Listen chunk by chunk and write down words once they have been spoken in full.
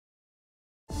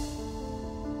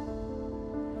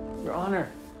Your Honor,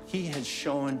 he has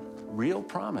shown real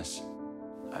promise.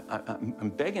 I'm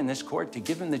begging this court to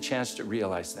give him the chance to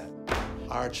realize that.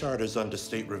 Our charter's under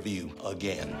state review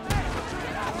again.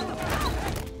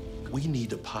 We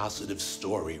need a positive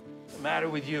story. What's the matter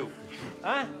with you?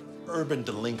 Huh? Urban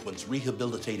delinquents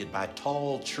rehabilitated by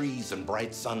tall trees and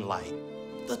bright sunlight.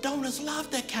 The donors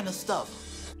love that kind of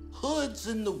stuff. Hoods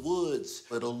in the woods.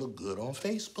 It'll look good on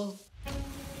Facebook.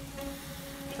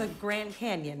 The Grand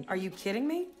Canyon. Are you kidding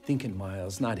me? Think in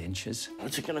miles, not inches.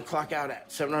 What's it gonna clock out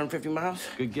at? 750 miles?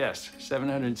 Good guess,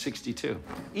 762.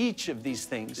 Each of these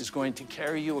things is going to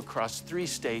carry you across 3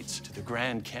 states to the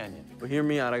Grand Canyon. But hear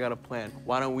me out, I got a plan.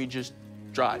 Why don't we just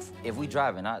drive? If we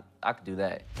driving, I could do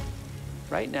that.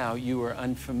 Right now, you are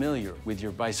unfamiliar with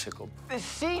your bicycle. The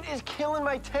seat is killing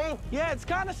my tank. Yeah, it's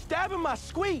kind of stabbing my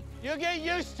squeak. You'll get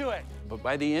used to it. But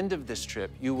by the end of this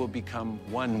trip, you will become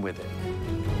one with it.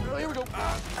 Oh, here we go.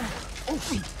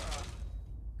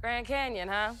 Grand Canyon,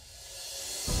 huh?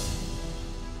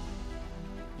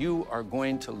 You are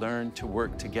going to learn to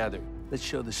work together. Let's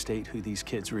show the state who these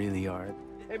kids really are.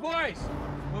 Hey, boys,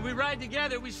 when we ride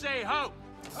together, we say ho.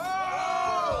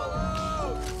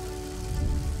 Oh!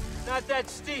 Not that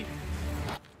steep.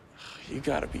 You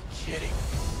gotta be kidding.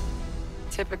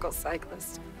 Typical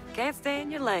cyclist. Can't stay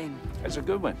in your lane. That's a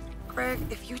good one. Greg,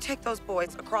 if you take those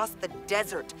boys across the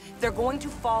desert, they're going to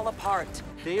fall apart.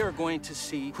 They are going to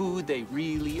see who they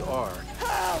really are.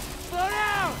 Help! Slow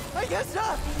down! I guess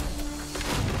not.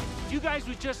 If you guys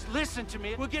would just listen to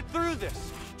me, we'll get through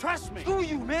this. Trust me. Screw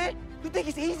you, man. You think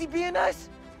it's easy being us?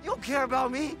 You don't care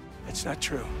about me. That's not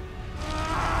true.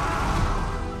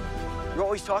 You're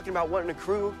always talking about wanting a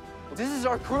crew. Well, this is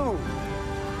our crew.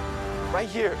 Right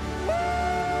here.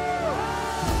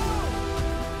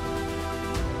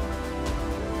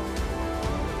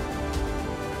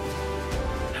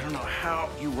 I don't know how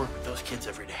you work with those kids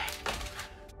every day.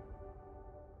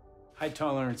 High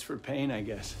tolerance for pain, I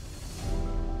guess.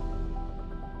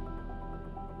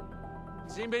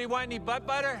 Does anybody want any butt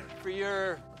butter for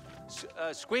your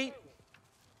squeak?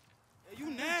 You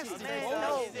nasty,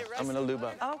 man. I'm gonna lube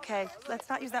up. Okay, let's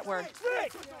not use that word.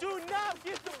 Do not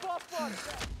get the butt butter.